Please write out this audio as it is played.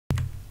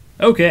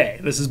Okay,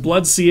 this is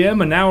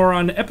BloodCM, and now we're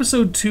on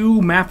Episode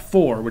 2, Map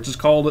 4, which is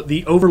called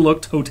The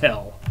Overlooked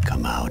Hotel.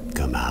 Come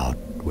out,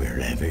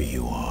 wherever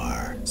you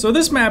are. So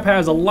this map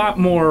has a lot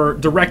more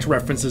direct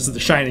references to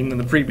The Shining than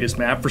the previous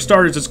map. For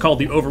starters, it's called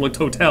The Overlooked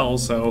Hotel,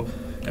 so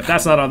if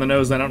that's not on the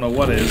nose, then I don't know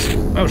what is.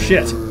 Oh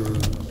shit.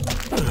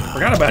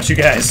 Forgot about you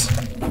guys.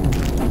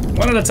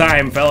 One at a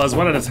time, fellas,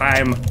 one at a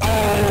time.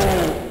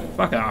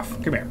 Fuck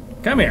off. Come here.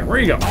 Come here. Where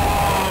you go?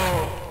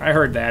 I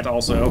heard that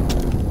also.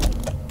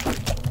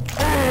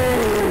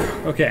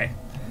 Okay.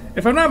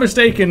 If I'm not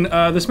mistaken,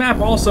 this map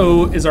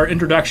also is our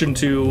introduction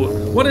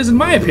to what is, in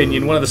my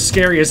opinion, one of the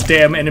scariest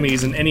damn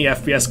enemies in any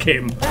FPS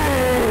game.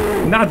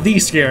 Not the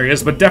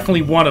scariest, but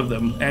definitely one of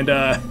them. And,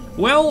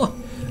 well,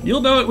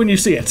 you'll know it when you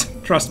see it.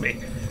 Trust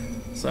me.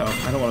 So,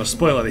 I don't want to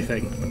spoil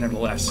anything, but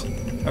nevertheless.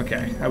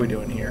 Okay, how we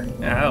doing here?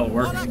 Yeah, that'll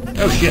work.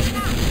 Oh, shit.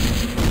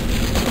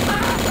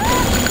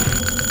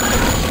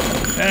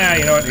 Ah,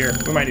 you know what, here.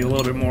 We might need a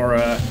little bit more,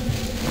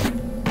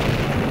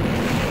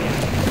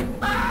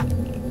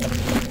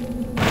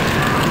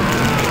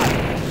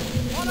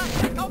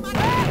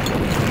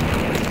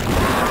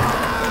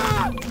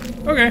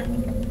 Okay,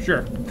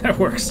 sure, that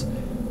works.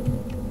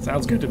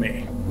 Sounds good to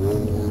me.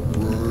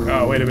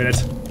 Oh, wait a minute.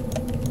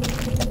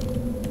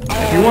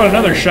 If you want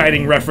another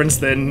Shining reference,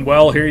 then,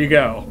 well, here you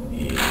go.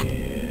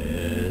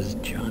 Yes,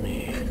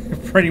 Johnny.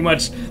 Pretty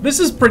much,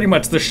 this is pretty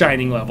much the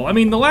Shining level. I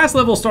mean, the last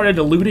level started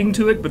alluding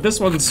to it, but this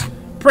one's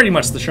pretty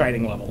much the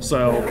Shining level,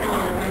 so...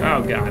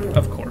 Oh, God,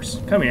 of course.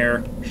 Come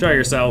here, show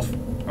yourself.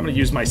 I'm gonna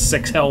use my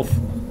 6 health,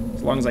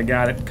 as long as I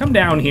got it. Come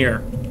down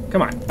here.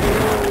 Come on.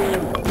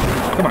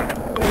 Come on.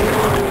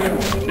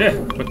 Yeah,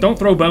 but don't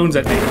throw bones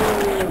at me.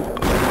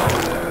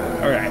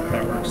 Alright,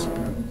 that works.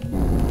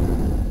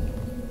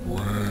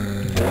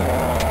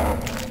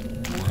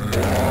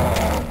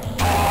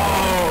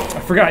 I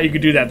forgot you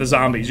could do that to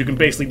zombies. You can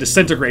basically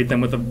disintegrate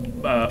them with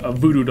a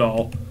voodoo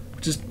doll,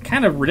 which is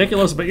kind of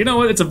ridiculous, but you know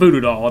what? It's a voodoo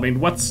doll. I mean,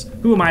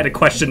 who am I to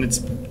question its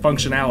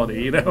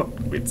functionality, you know?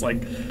 It's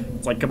like,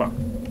 come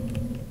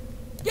on.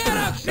 Get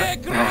up,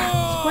 shit!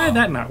 Why did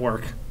that not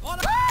work?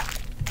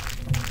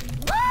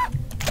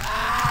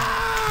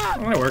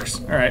 Well, that works.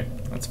 Alright,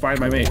 that's fine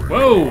by me.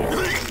 Whoa!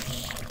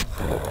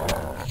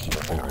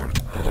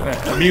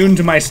 Immune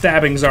to my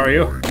stabbings, are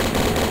you?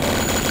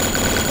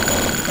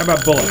 How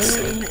about bullets?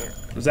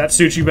 Does that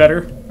suit you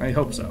better? I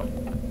hope so.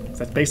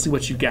 That's basically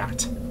what you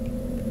got.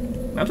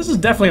 Now, this is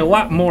definitely a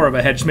lot more of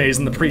a hedge maze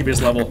than the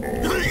previous level.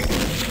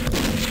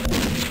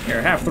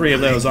 Here, have 3 of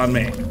those on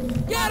me.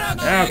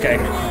 Okay.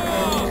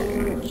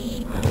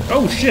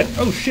 Oh, shit!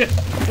 Oh, shit!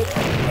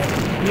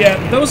 Yeah,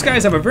 those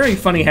guys have a very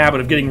funny habit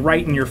of getting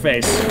right in your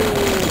face.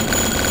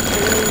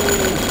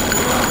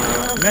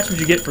 And that's what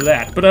you get for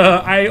that. But,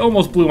 I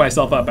almost blew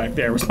myself up back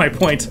there, was my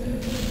point.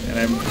 And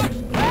I'm...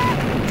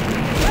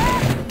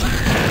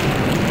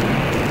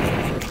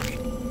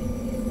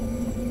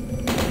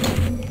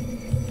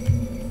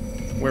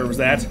 Where was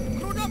that?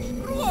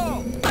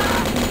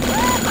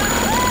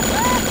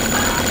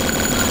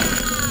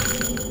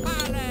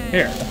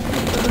 Here.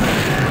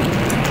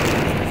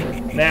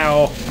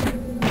 Now...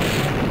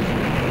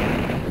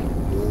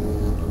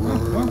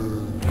 Well,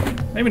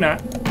 maybe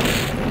not.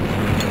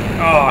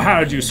 Oh, how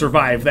did you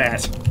survive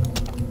that?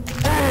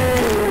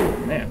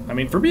 Man, I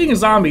mean, for being a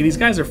zombie, these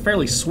guys are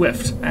fairly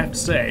swift, I have to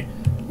say.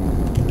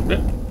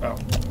 Oh.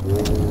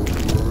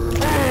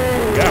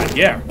 God,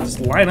 yeah.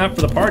 Just line up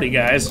for the party,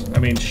 guys. I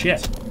mean,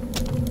 shit.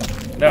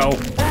 No.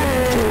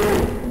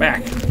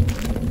 Back.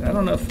 I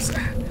don't know if it's...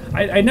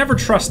 I never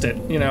trust it,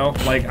 you know?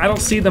 Like, I don't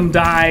see them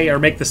die or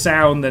make the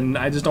sound, then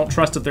I just don't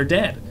trust that they're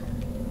dead.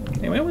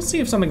 Anyway, let's see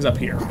if something's up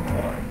here.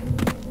 Hold on.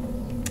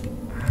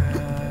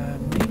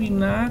 Maybe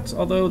not,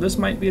 although this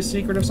might be a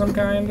secret of some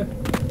kind.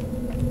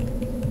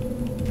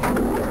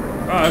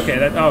 Oh, okay,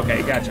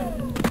 okay,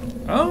 gotcha.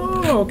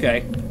 Oh,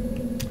 okay.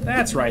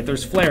 That's right,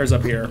 there's flares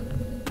up here.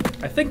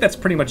 I think that's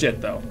pretty much it,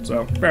 though,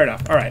 so fair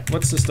enough. Alright,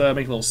 let's just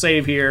make a little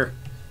save here.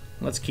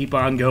 Let's keep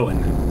on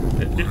going.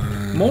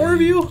 More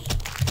of you?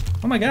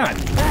 Oh my god.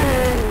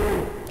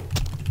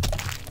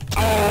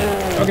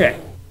 Okay,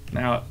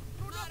 now...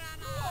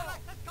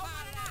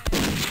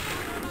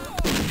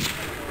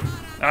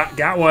 Ah,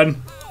 got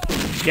one.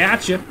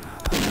 Gotcha.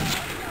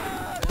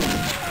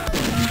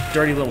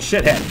 Dirty little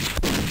shithead.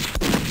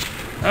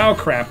 Oh,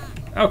 crap.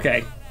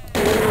 Okay.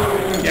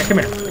 Yeah, come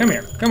here. Come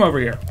here. Come over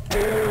here.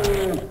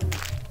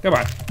 Come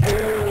on.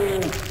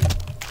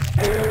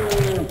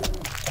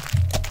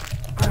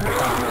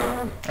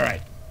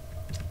 Alright.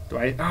 Do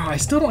I... Oh, I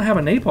still don't have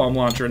a napalm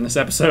launcher in this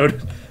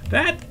episode.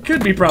 That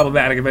could be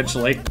problematic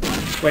eventually.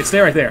 Wait, stay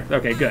right there.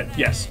 Okay, good.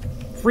 Yes.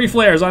 Free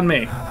flares on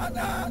me.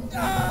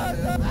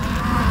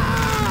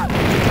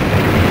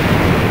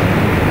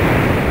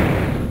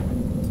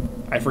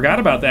 I forgot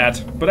about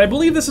that, but I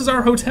believe this is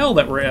our hotel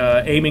that we're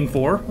aiming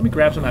for. Let me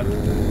grab some of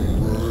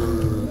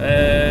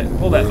that.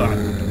 Hold that thought.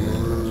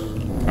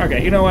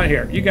 Okay, you know what?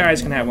 Here, you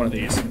guys can have one of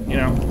these. You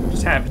know,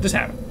 just have it.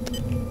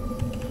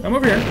 Come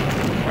over here.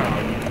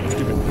 Oh,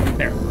 stupid.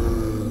 There.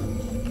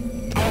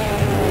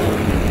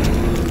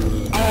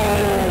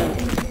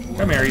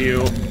 Come here,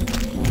 you.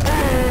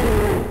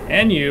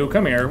 And you,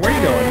 come here. Where are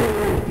you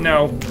going?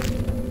 No.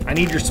 I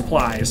need your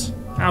supplies.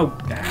 Oh,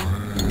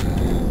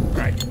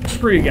 alright,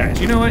 screw you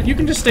guys. You know what? You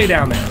can just stay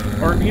down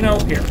there. Or, you know,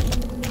 here.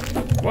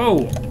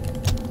 Whoa.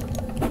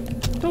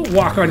 Don't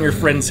walk on your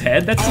friend's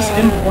head. That's just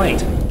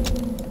impolite.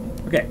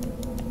 Okay,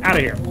 out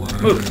of here.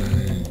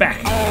 Move. Back.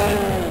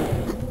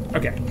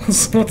 Okay,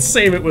 let's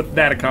save it with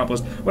that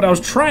accomplished. What I was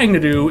trying to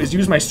do is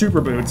use my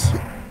super boots.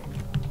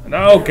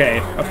 Okay,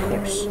 of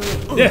course.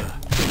 Yeah.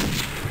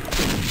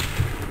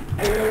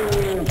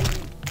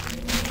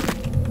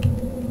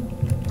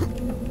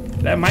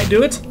 That might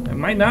do it. It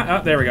might not.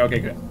 Oh, there we go. Okay,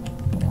 good.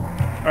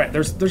 All right,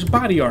 there's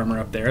body armor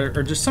up there,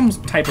 or just some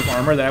type of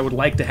armor that I would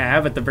like to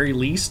have at the very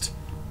least.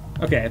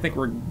 Okay, I think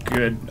we're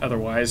good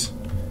otherwise.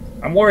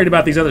 I'm worried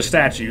about these other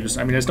statues.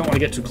 I mean, I just don't want to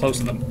get too close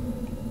to them.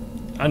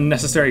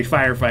 Unnecessary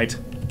firefight.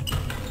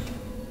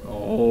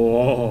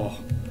 Oh.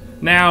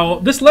 Now,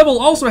 this level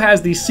also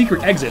has the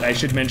secret exit, I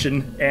should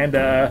mention, and,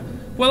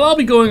 well, I'll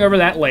be going over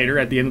that later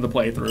at the end of the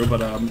playthrough,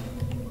 but,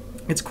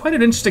 it's quite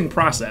an interesting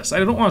process. I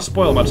don't want to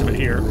spoil much of it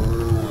here,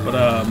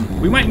 but,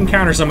 we might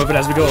encounter some of it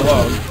as we go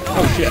along.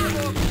 Oh, shit.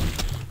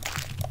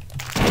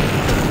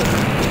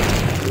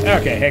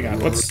 Okay, hang on.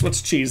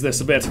 Let's cheese this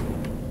a bit.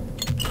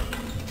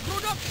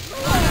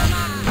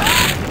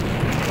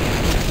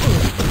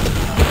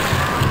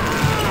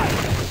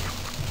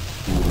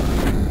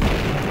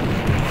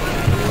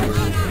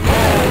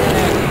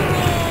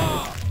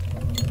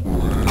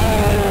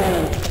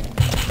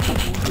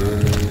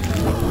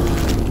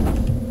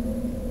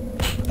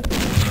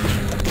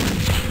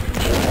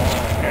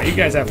 You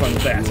guys have fun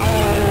with that.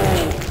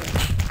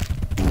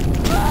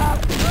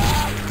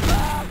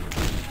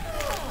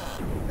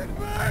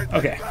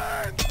 Okay.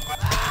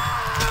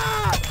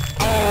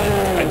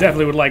 I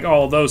definitely would like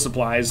all of those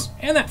supplies.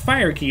 And that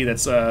fire key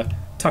that's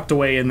tucked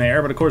away in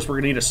there, but of course we're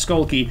gonna need a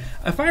skull key.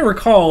 If I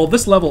recall,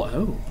 this level...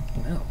 Oh,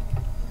 well.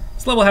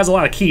 This level has a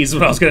lot of keys, is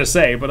what I was gonna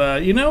say,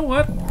 but you know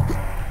what?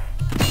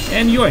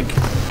 And yoink.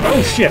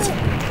 Oh, shit.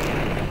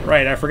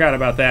 Right, I forgot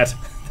about that.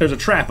 There's a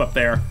trap up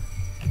there.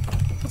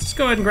 Let's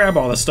go ahead and grab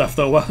all this stuff,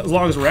 though, as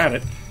long as we're at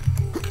it.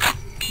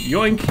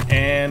 Yoink,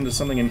 and there's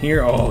something in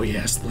here. Oh,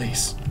 yes,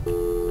 please.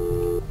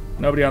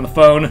 Nobody on the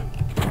phone.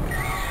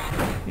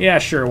 Yeah,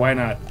 sure, why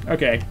not?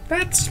 Okay,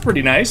 that's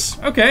pretty nice.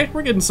 Okay,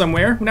 we're getting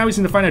somewhere. Now we just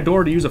need to find a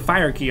door to use a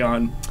fire key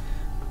on.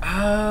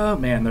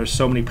 Man, there's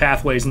so many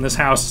pathways in this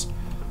house.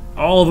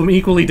 All of them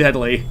equally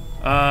deadly.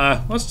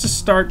 Let's just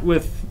start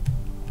with...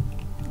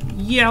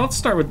 Yeah, let's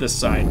start with this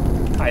side.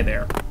 Hi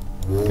there.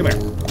 Come here.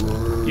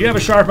 You have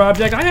a sharp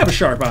object, I have a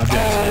sharp object.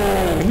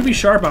 Can we be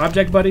sharp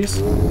object buddies?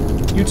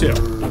 You too.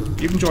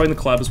 You can join the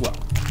club as well.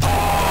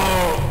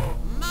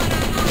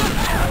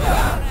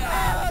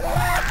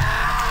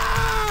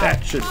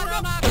 That should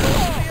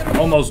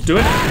almost do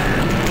it.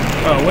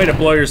 Oh, way to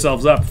blow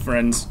yourselves up,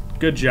 friends.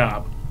 Good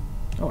job.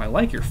 Oh, I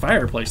like your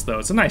fireplace, though.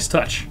 It's a nice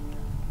touch.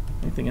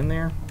 Anything in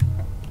there?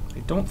 I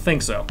don't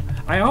think so.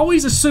 I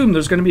always assume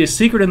there's going to be a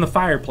secret in the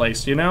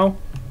fireplace, you know?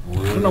 I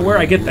don't know where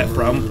I get that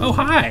from. Oh,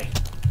 hi!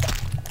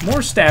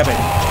 More stabbing.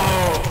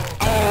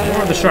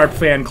 More of the Sharp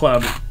Fan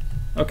Club.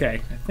 Okay,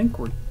 I think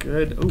we're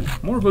good. Ooh,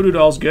 more voodoo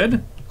dolls,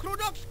 good.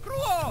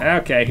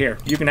 Okay, here,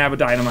 you can have a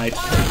dynamite.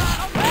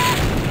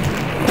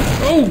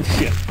 Oh,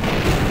 shit.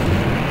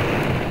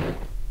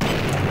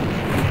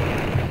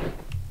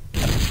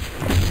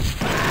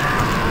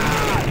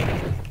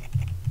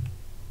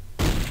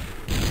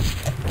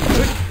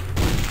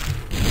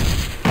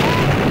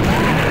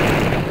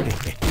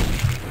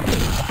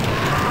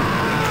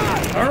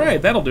 All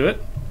right, that'll do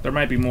it. There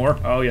might be more.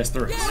 Oh, yes,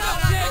 there is. Ah,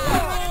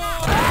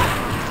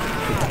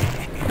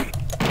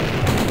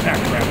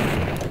 crap.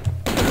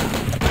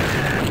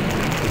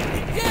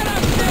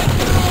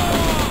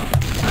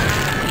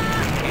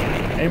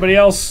 Anybody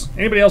else?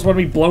 Anybody else want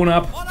to be blown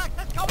up?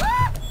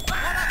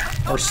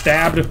 Or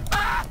stabbed?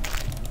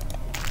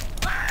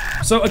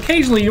 So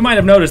occasionally, you might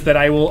have noticed that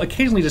I will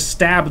occasionally just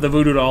stab the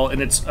voodoo doll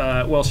in its,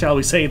 well, shall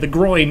we say, the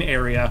groin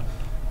area.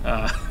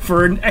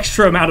 For an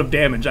extra amount of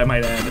damage, I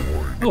might add.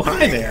 Oh,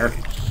 hi there.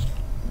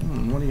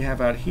 What do you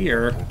have out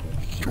here?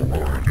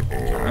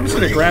 I'm just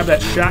gonna grab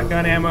that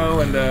shotgun ammo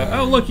and,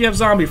 oh look, you have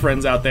zombie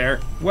friends out there.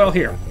 Well,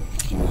 here.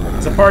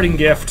 It's a parting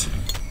gift.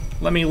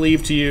 Let me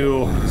leave to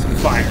you some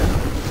fire.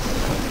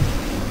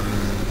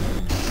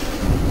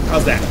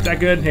 How's that? Is that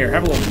good? Here,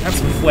 have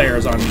some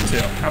flares on me too.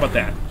 How about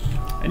that?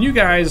 And you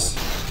guys,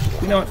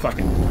 you know what? Fuck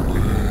it.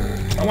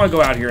 I want to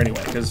go out here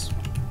anyway, because,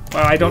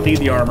 well, I don't need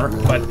the armor,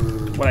 but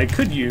what I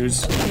could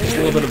use is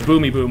a little bit of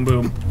boomy boom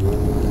boom.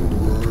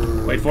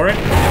 Wait for it.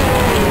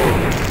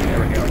 There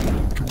we go.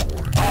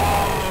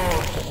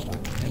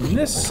 And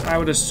this, I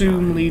would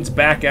assume, leads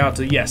back out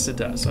to... Yes, it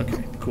does.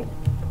 Okay, cool.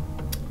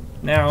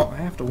 Now, I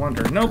have to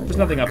wonder... Nope, there's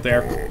nothing up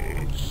there.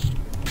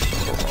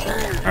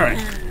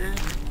 Alright.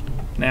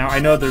 Now, I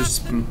know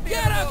there's some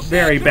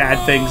very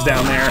bad things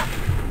down there.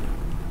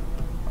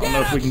 I don't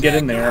know if we can get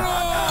in there.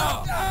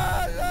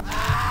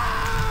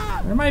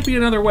 There might be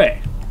another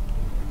way.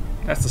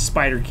 That's the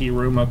spider key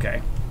room,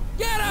 okay.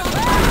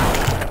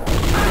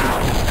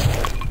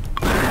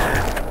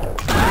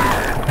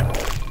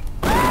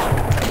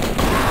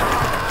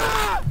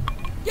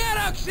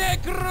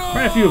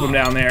 a few of them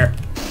down there.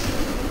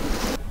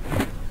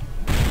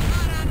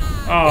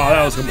 Oh,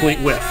 that was a complete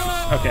whiff.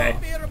 Okay.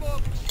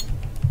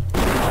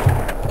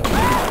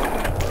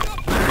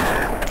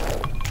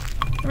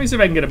 Let me see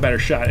if I can get a better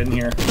shot in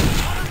here.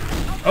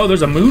 Oh,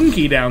 there's a moon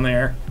key down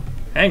there.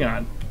 Hang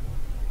on.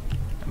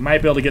 I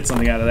might be able to get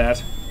something out of that.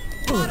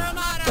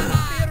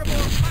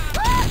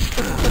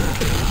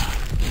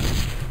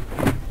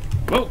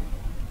 Whoa.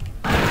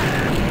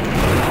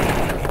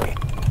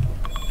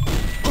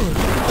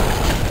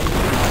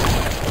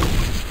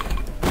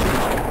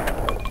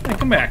 Hey,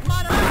 come back.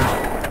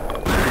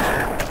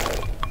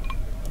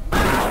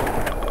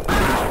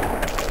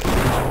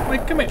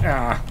 Wait, come here.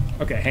 Ah,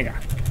 okay, hang on.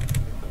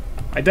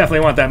 I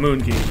definitely want that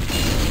moon key.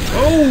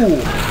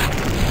 Oh!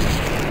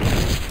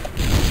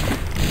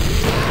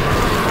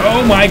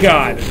 Oh my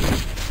god.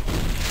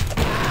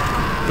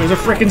 There's a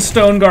frickin'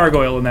 stone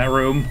gargoyle in that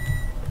room.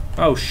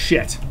 Oh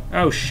shit.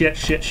 Oh shit,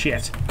 shit,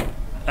 shit.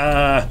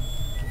 Oh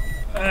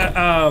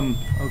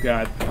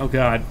god. Oh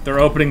god. They're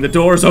opening the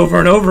doors over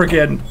and over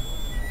again.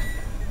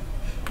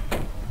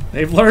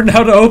 They've learned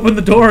how to open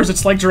the doors.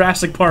 It's like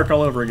Jurassic Park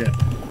all over again.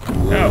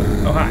 Oh,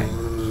 oh hi.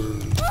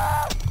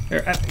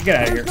 Here, get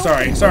out of here.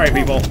 Sorry, sorry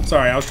people.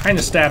 Sorry, I was trying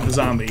to stab the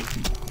zombie.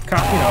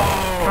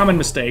 Common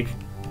mistake.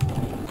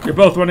 You're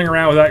both running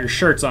around without your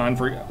shirts on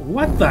for...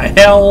 What the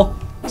hell?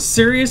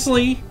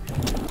 Seriously?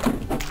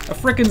 A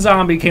frickin'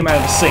 zombie came out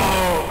of the sink.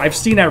 I've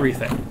seen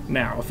everything.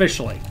 Now,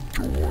 officially.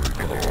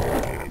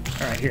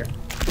 Alright, here.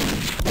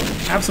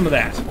 Have some of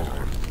that.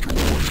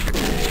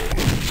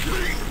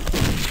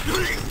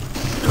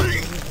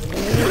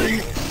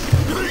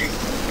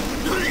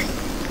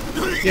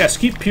 Yes,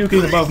 keep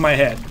puking above my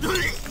head.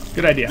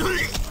 Good idea.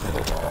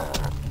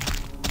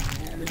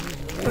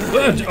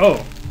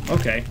 Oh,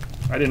 okay.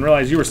 I didn't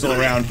realize you were still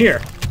around here.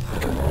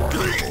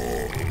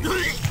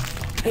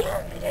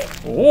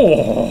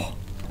 Oh,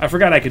 I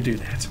forgot I could do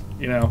that,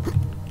 you know.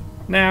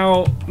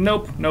 Now,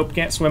 nope,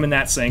 can't swim in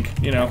that sink,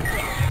 you know.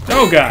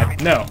 Oh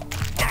god, no.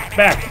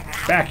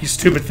 Back, you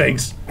stupid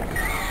things.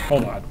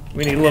 Hold on,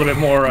 we need a little bit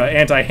more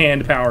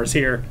anti-hand powers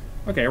here.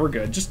 Okay, we're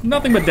good. Just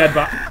nothing but dead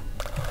body.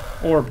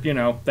 Or, you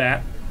know,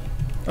 that.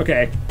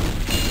 Okay.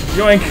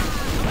 Yoink.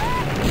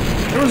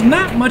 There was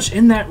not much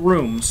in that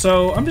room,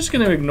 so I'm just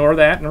gonna ignore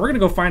that, and we're gonna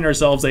go find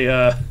ourselves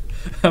a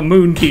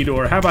moon key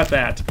door. How about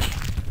that?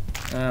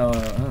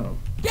 Oh.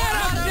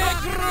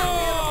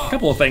 A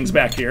couple of things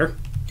back here.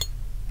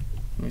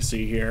 Let me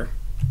see here.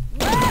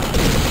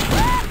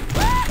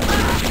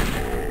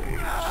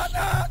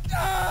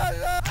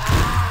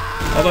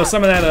 Although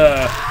some of that,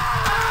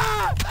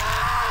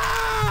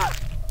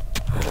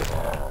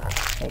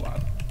 hold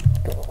on.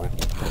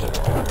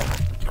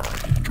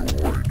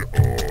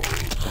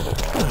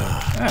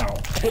 Ow.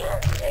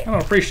 I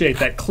don't appreciate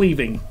that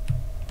cleaving.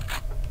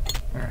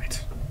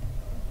 Alright.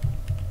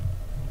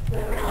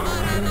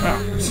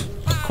 Oh,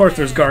 of course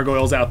there's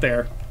gargoyles out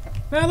there.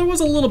 Now, there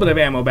was a little bit of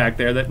ammo back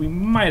there that we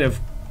might have,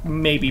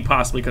 maybe,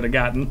 possibly could have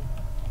gotten.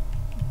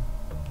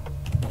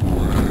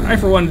 I,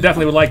 for one,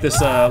 definitely would like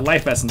this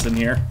life essence in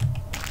here.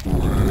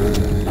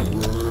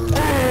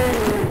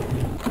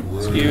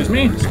 Excuse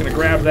me, just gonna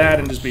grab that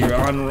and just be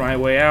on my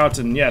way out,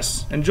 and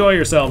yes, enjoy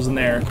yourselves in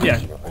there.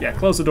 Yeah,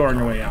 close the door on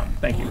your way out.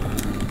 Thank you.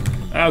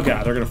 Oh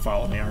god, they're gonna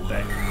follow me, aren't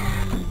they?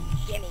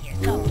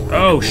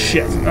 Oh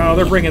shit. Oh,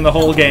 they're bringing the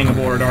whole gang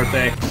aboard, aren't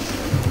they?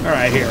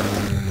 Alright, here.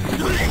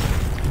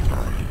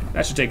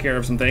 That should take care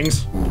of some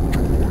things.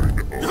 Or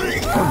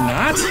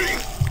not?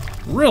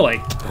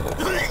 Really?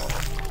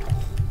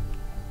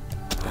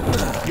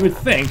 You would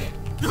think.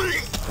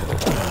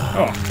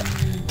 Oh.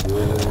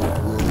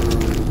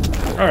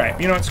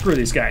 Alright, you know what? Screw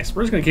these guys.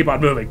 We're just gonna keep on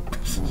moving.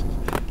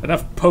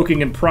 Enough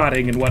poking and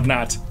prodding and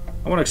whatnot.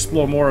 I want to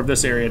explore more of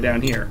this area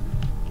down here.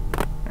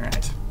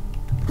 Alright.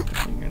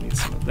 I'm gonna need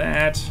some of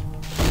that.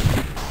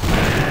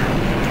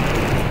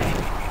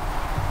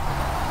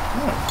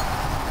 Oh.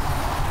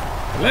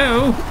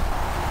 Hello?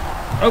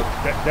 Oh,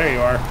 there you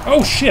are.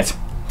 Oh, shit!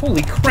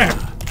 Holy crap!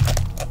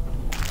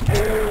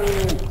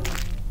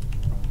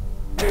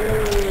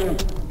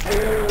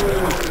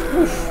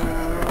 Oof.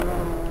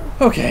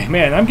 Okay,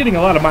 man, I'm getting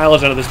a lot of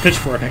mileage out of this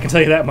pitchfork, I can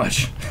tell you that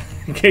much.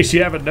 In case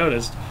you haven't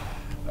noticed.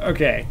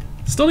 Okay.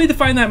 Still need to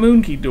find that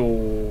moon key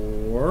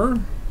door.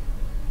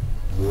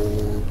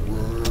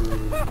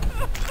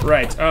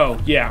 Right, oh,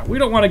 yeah. We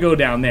don't want to go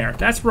down there.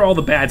 That's where all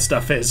the bad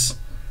stuff is.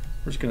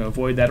 We're just going to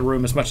avoid that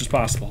room as much as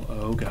possible.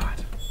 Oh,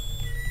 God.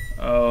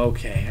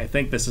 Okay, I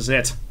think this is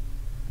it.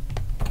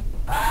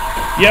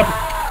 Yep.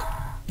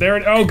 There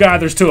it... Oh, God,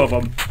 there's two of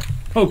them.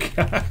 Oh,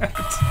 God.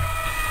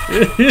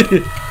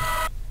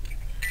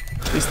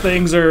 These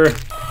things are...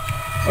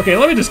 Okay,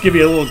 let me just give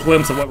you a little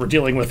glimpse of what we're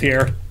dealing with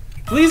here.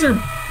 These are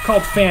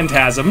called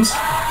phantasms.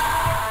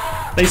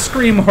 They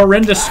scream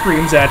horrendous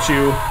screams at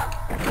you.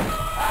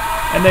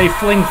 And they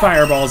fling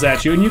fireballs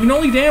at you, and you can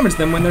only damage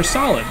them when they're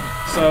solid.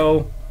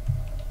 So,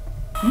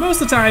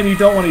 most of the time you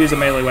don't want to use a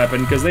melee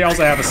weapon, because they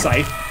also have a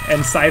scythe,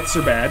 and scythes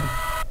are bad.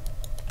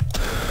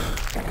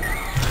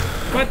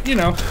 But, you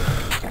know,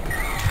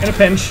 in a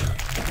pinch,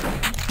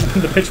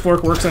 the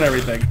pitchfork works on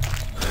everything.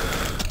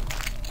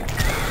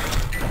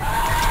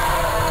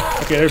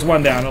 Okay, there's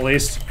one down at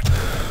least.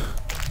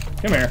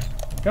 Come here.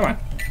 Come on.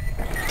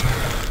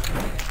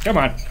 Come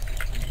on.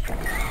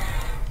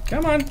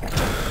 Come on.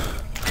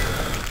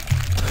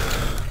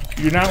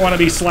 You do not want to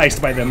be sliced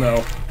by them,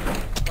 though.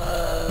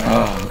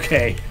 Oh,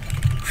 okay.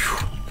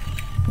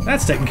 Whew.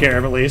 That's taken care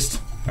of, at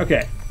least.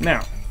 Okay,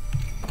 now.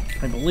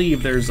 I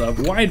believe there's a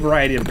wide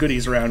variety of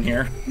goodies around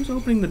here. Who's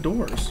opening the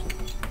doors?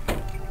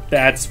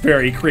 That's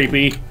very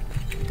creepy.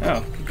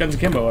 Oh, Guns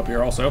Akimbo up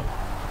here also.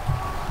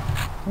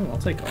 Oh, I'll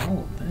take all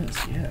of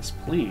this. Yes,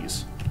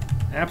 please.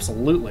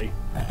 Absolutely.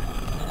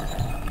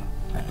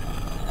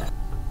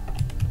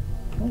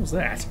 What was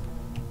that?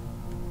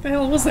 What the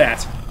hell was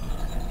that?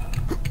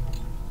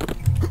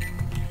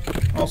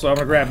 Also, I'm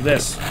gonna grab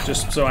this,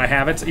 just so I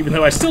have it, even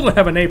though I still don't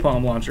have a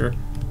napalm launcher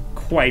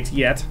quite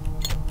yet.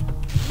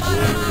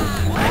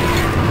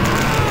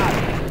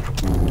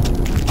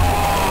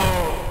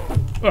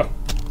 Oh.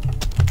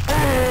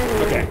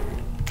 Okay.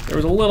 There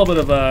was a little bit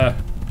of a...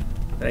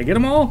 Did I get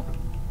them all?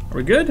 Are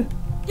we good?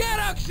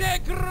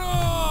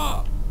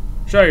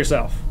 Show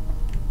yourself.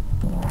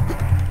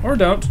 Or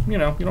don't. You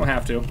know, you don't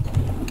have to.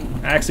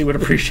 I actually would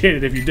appreciate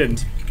it if you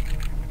didn't.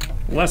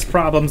 Less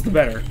problems, the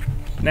better.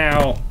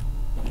 Now,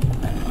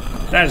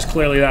 that is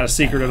clearly not a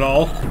secret at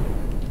all.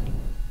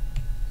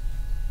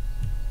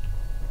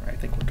 I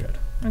think we're good.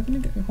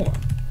 Hold on.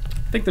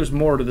 I think there's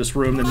more to this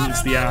room than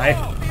meets the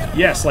eye.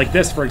 Yes, like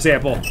this, for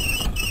example.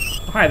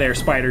 Hi there,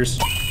 spiders.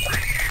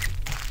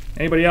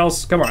 Anybody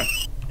else? Come on.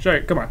 Show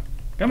you. Come on.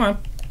 Come on.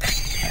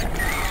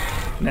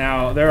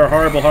 Now, there are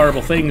horrible,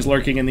 horrible things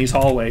lurking in these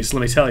hallways, let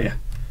me tell you.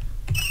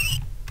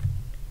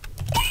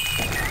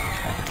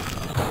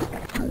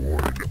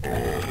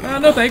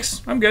 No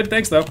thanks. I'm good.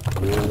 Thanks, though.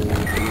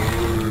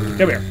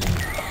 Come here.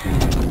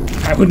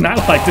 I would not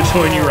like to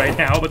join you right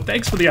now, but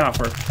thanks for the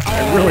offer.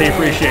 I really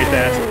appreciate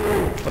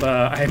that. But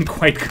I am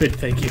quite good,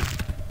 thank you.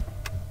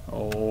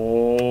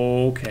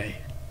 Okay.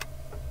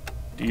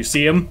 Do you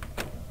see him?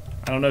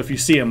 I don't know if you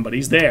see him, but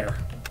he's there.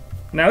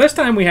 Now this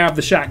time we have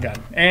the shotgun,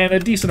 and a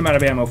decent amount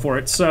of ammo for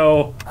it,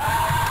 so...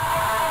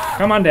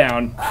 Come on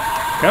down.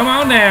 Come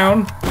on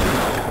down.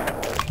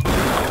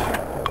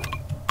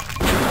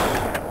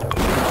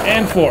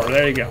 And 4,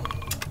 there you go.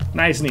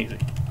 Nice and easy.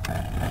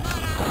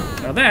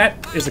 Now that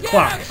is a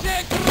clock.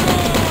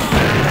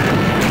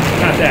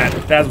 Not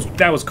that.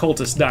 That was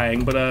cultists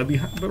dying, but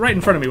right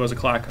in front of me was a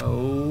clock.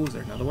 Oh, is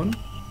there another one?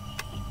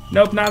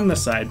 Nope, not on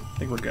this side. I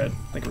think we're good.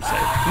 I think we're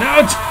safe.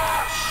 No!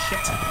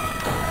 Shit.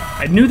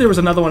 I knew there was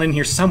another one in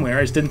here somewhere.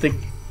 I just didn't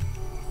think...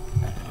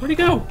 Where'd he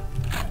go?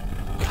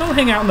 Don't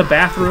hang out in the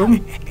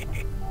bathroom.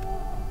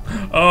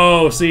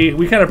 Oh, see,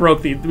 we kind of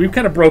broke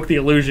the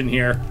illusion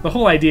here. The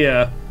whole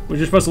idea was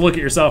you're supposed to look at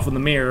yourself in the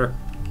mirror.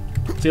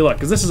 See, look,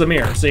 because this is a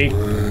mirror, see?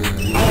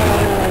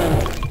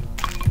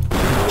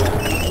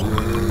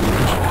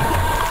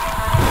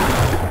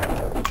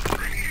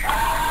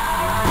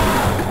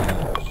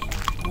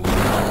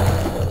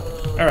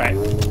 Alright.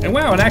 And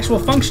wow, an actual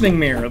functioning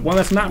mirror. One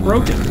that's not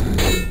broken.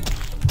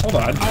 Hold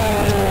on.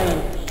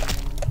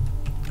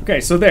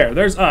 Okay, so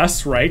there's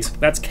us, right?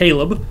 That's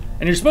Caleb.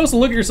 And you're supposed to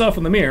look at yourself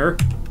in the mirror.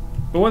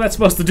 But what that's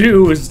supposed to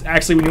do is,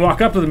 actually, when you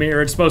walk up to the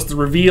mirror, it's supposed to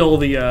reveal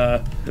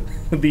the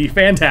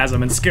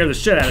phantasm and scare the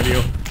shit out of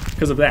you.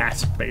 Because of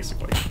that,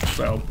 basically.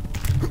 So,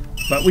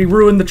 but we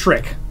ruined the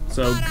trick.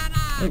 So,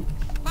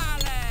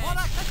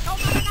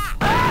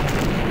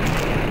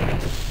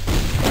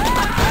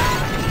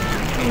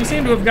 we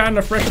seem to have gotten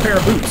a fresh pair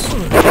of boots.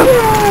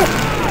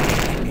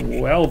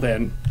 Well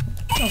then.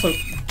 Also,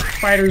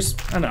 spiders,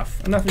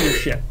 enough. Enough of your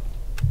shit.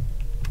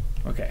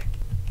 Okay.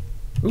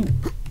 Ooh.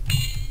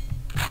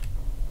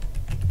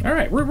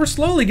 Alright, we're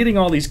slowly getting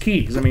all these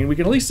keys. I mean, we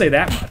can at least say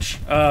that much.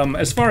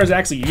 As far as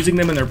actually using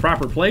them in their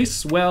proper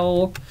place,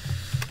 well,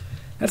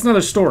 that's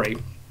another story.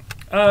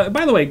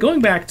 By the way, going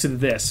back to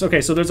this.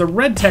 Okay, so there's a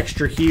red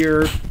texture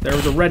here. There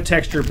was a red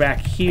texture back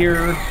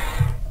here.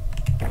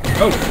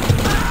 Oh.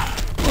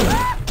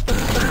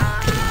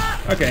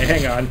 Okay,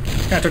 hang on.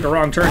 Kind of took a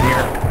wrong turn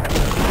here.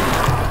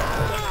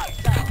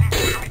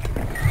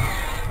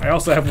 I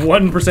also have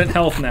 1%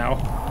 health now.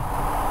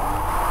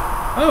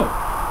 Oh.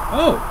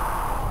 Oh.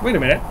 Wait a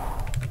minute.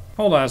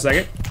 Hold on a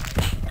second.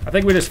 I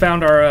think we just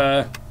found our,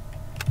 I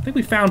think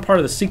we found part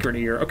of the secret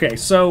here. Okay,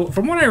 so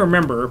from what I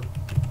remember,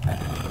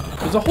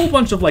 there's a whole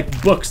bunch of,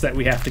 like, books that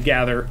we have to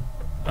gather.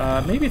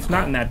 Maybe it's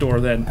not in that door,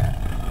 then.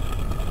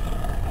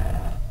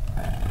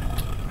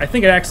 I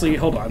think it actually...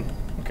 Hold on.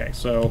 Okay,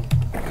 so...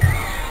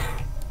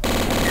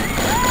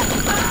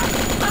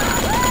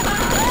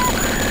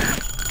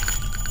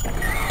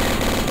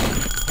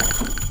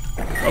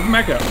 Open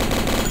back up.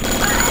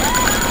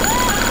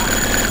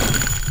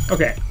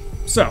 Okay,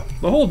 so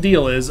the whole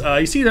deal is,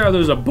 you see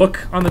there's a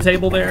book on the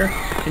table there?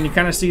 Can you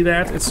kind of see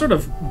that? It's sort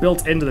of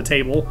built into the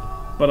table,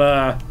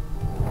 but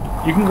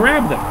you can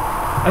grab them.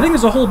 I think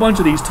there's a whole bunch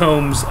of these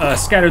tomes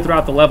scattered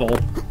throughout the level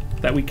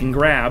that we can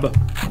grab,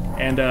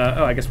 and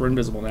oh, I guess we're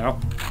invisible now.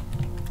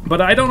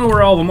 But I don't know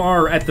where all of them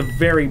are at the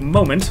very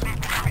moment,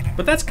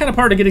 but that's kind of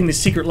part of getting the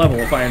secret level,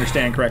 if I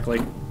understand correctly.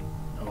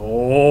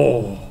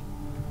 Oh,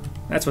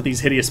 That's what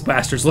these hideous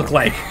bastards look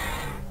like.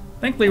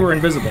 Thankfully we're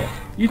invisible.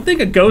 You'd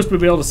think a ghost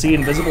would be able to see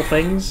invisible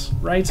things,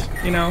 right?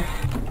 You know,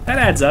 that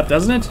adds up,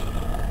 doesn't it?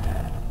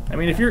 I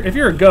mean, if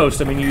you're a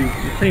ghost, I mean, you're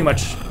pretty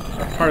much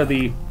a part of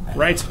the,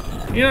 right?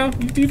 You know,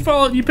 you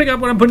follow, you pick up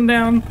what I'm putting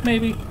down,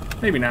 maybe,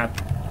 maybe not.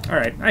 All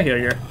right, I hear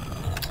you.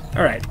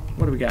 All right,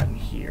 what do we got in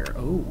here?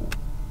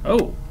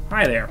 Oh,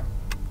 hi there.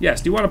 Yes,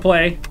 do you want to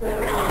play?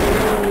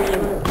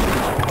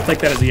 I'll take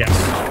that as a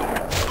yes.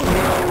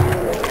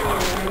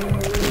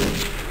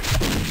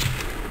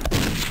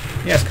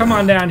 Yes, come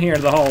on down here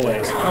to the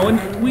hallways. Oh,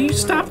 and will you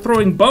stop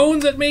throwing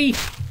bones at me?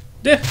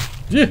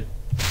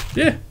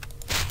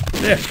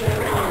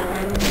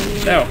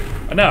 No,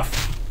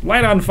 enough.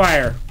 Light on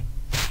fire.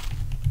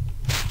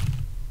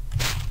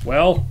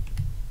 Well,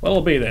 what'll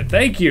it be then?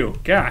 Thank you.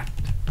 God,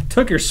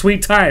 took your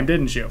sweet time,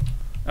 didn't you?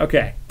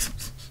 Okay.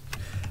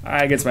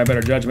 Against my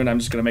better judgment, I'm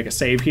just gonna make a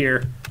save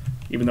here,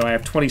 even though I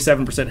have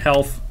 27%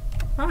 health.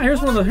 Ah, here's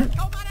one of the.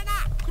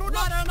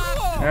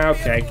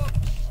 Okay.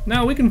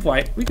 No, we can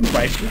fight. We can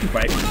fight. We can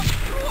fight.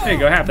 There you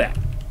go. Have that.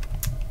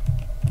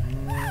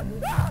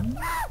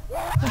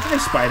 Hi,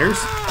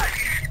 spiders.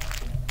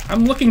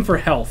 I'm looking for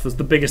health. Is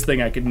the biggest thing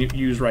I can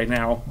use right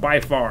now, by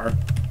far.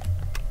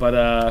 But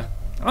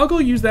I'll go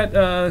use that.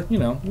 You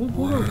know, we'll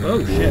go.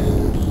 Oh shit.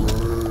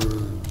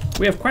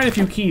 We have quite a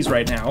few keys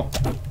right now.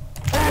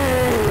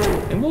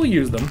 And we'll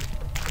use them.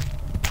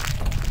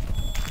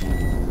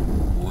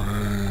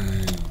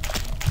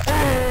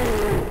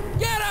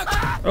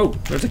 Oh,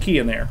 there's a key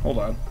in there. Hold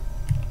on.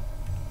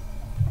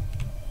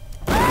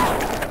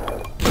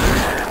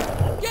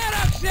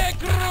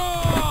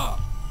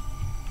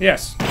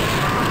 Yes.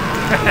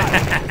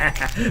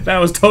 That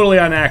was totally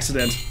on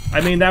accident.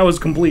 I mean, that was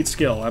complete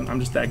skill. I'm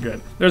just that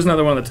good. There's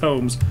another one of the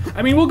tomes.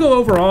 I mean, we'll go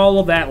over all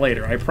of that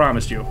later, I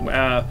promise you.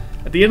 At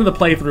the end of the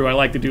playthrough, I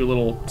like to do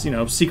little, you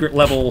know, secret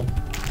level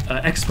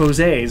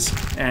exposés,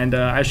 and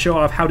I show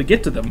off how to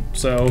get to them.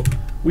 So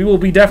we will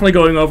be definitely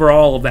going over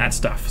all of that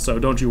stuff, so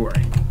don't you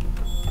worry.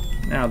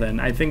 Now then,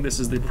 I think this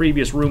is the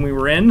previous room we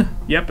were in.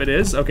 Yep, it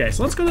is. Okay,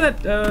 so let's go to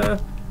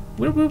that,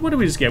 what did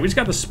we just get? We just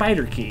got the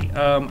spider key.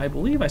 I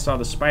believe I saw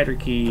the spider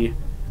key.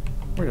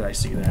 Where did I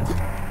see that?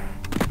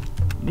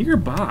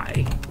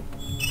 Nearby.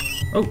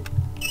 Oh,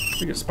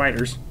 we got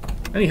spiders.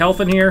 Any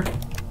health in here?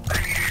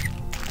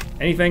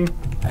 Anything?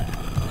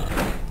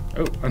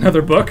 Oh,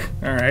 another book?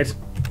 Alright.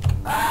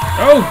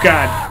 Oh,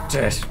 God!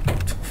 Just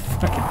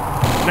fucking...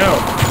 No.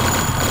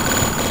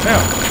 No.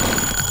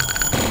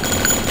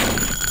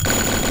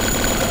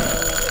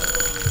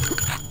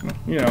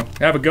 You know,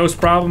 have a ghost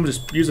problem,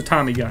 just use a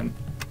Tommy gun.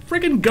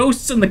 Friggin'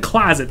 ghosts in the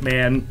closet,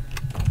 man.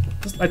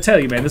 I tell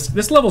you, man,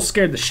 this level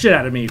scared the shit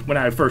out of me when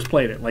I first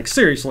played it. Like,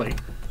 seriously.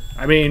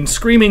 I mean,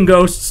 screaming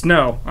ghosts,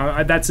 no.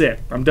 That's it.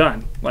 I'm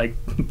done. Like,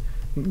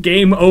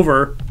 game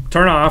over.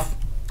 Turn off.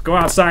 Go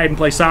outside and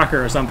play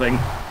soccer or something.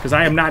 Because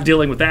I am not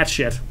dealing with that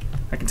shit.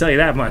 I can tell you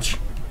that much.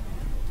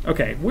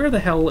 Okay, where the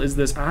hell is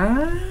this?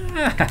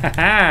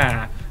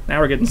 Ah! Now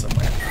we're getting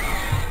somewhere.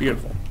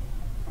 Beautiful.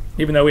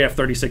 Even though we have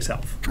 36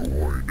 health.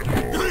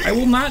 I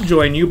will not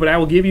join you, but I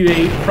will give you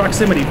a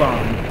proximity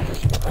bomb.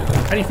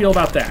 How do you feel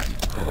about that?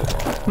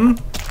 Hmm?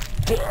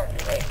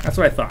 That's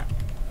what I thought.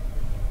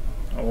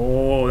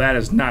 Oh, that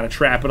is not a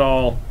trap at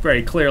all.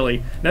 Very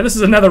clearly. Now this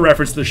is another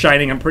reference to The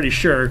Shining, I'm pretty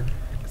sure.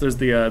 There's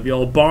the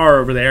old bar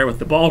over there with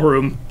the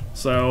ballroom.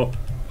 So,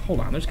 hold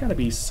on. There's got to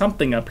be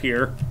something up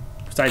here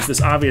besides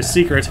this obvious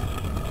secret.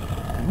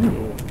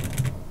 Ooh.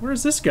 Where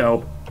does this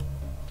go?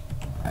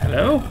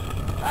 Hello?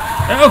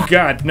 Oh,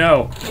 God,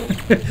 no.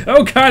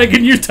 Oh, God, I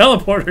can use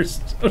teleporters.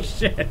 Oh,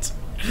 shit.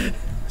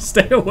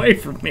 Stay away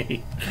from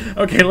me.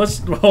 Okay, let's...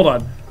 Hold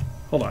on.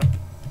 Hold on.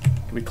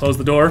 Can we close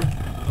the door?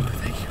 Oh,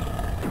 thank you.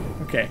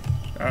 Okay.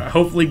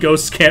 Hopefully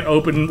ghosts can't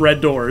open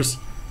red doors.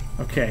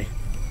 Okay.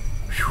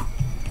 Whew.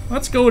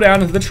 Let's go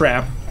down into the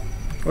trap.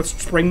 Let's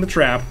spring the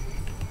trap.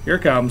 Here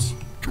it comes.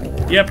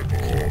 Yep.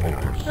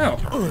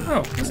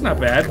 Oh, that's not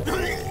bad.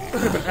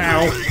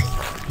 Ow.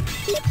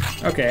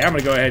 Okay, I'm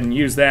gonna go ahead and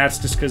use that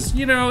just because,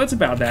 you know, it's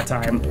about that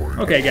time.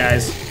 Okay,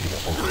 guys.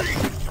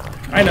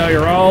 I know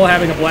you're all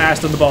having a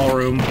blast in the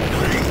ballroom. I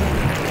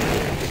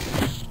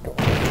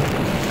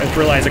just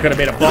realized I could have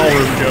made a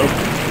ballroom joke.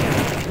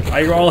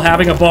 Are you all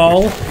having a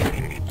ball?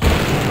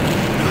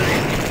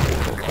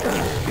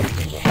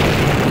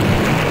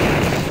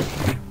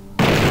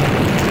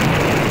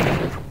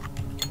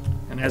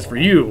 As for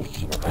you,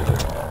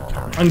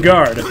 on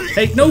guard.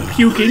 Hey, no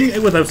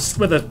puking with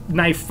a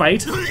knife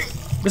fight.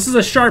 This is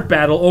a sharp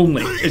battle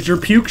only. Is your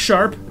puke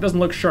sharp? It doesn't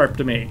look sharp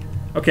to me.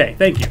 Okay,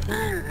 thank you.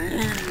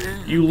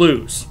 You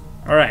lose.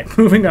 All right,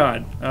 moving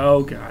on.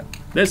 Oh God,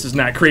 this is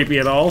not creepy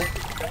at all.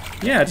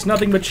 Yeah, it's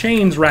nothing but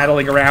chains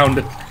rattling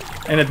around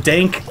in a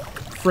dank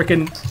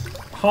frickin'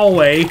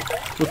 hallway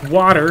with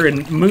water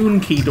and moon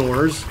key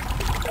doors.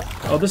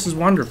 Oh, this is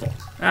wonderful.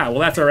 Ah, well,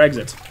 that's our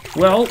exit.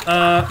 Well,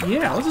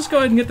 yeah, let's just go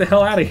ahead and get the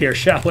hell out of here,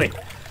 shall we?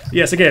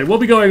 Yes, again, we'll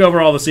be going over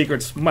all the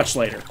secrets much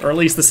later. Or at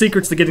least the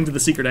secrets to getting to the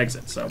secret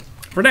exit. So,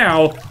 for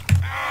now,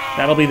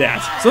 That'll be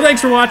that. So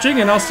thanks for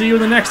watching, and I'll see you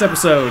in the next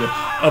episode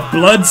of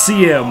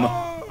BloodCM.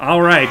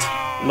 All right,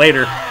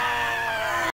 later.